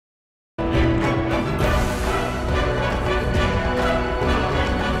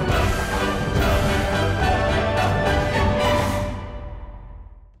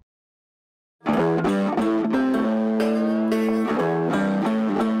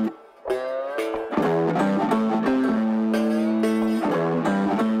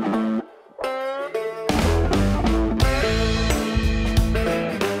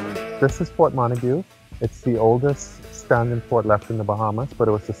This is Fort Montagu. It's the oldest standing fort left in the Bahamas, but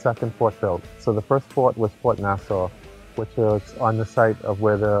it was the second fort built. So the first fort was Fort Nassau, which is on the site of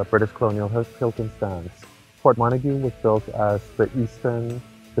where the British colonial Hilton stands. Fort Montagu was built as the eastern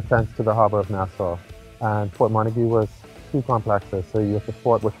defense to the harbor of Nassau. And Fort Montagu was two complexes. So you have the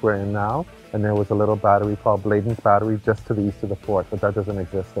fort which we're in now, and there was a little battery called Bladen's Battery just to the east of the fort, but that doesn't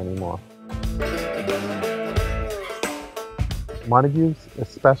exist anymore. Montagu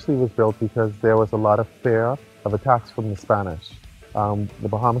especially was built because there was a lot of fear of attacks from the Spanish. The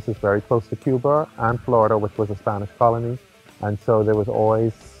Bahamas is very close to Cuba and Florida, which was a Spanish colony, and so there was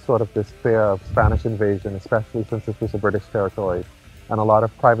always sort of this fear of Spanish invasion, especially since this was a British territory. And a lot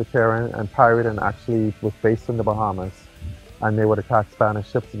of privateering and pirating actually was based in the Bahamas, and they would attack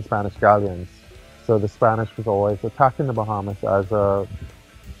Spanish ships and Spanish galleons. So the Spanish was always attacking the Bahamas as a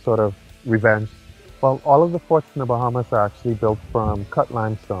sort of revenge. Well, all of the forts in the Bahamas are actually built from cut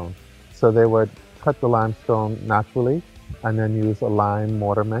limestone. So they would cut the limestone naturally and then use a lime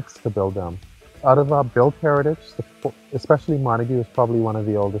mortar mix to build them. Out of our built heritage, especially Montagu is probably one of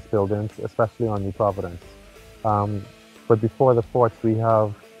the oldest buildings, especially on New Providence. But before the forts, we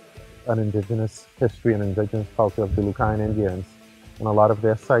have an indigenous history and indigenous culture of the Lucayan Indians, and a lot of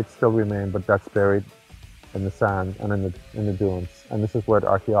their sites still remain, but that's buried in the sand and in the dunes. And this is where the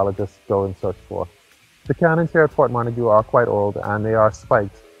archaeologists go and search for. The cannons here at Fort Montagu are quite old and they are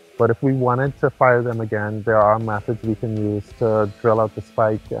spiked, but if we wanted to fire them again, there are methods we can use to drill out the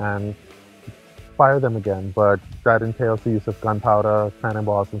spike and fire them again, but that entails the use of gunpowder,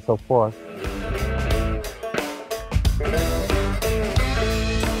 cannonballs, and so forth.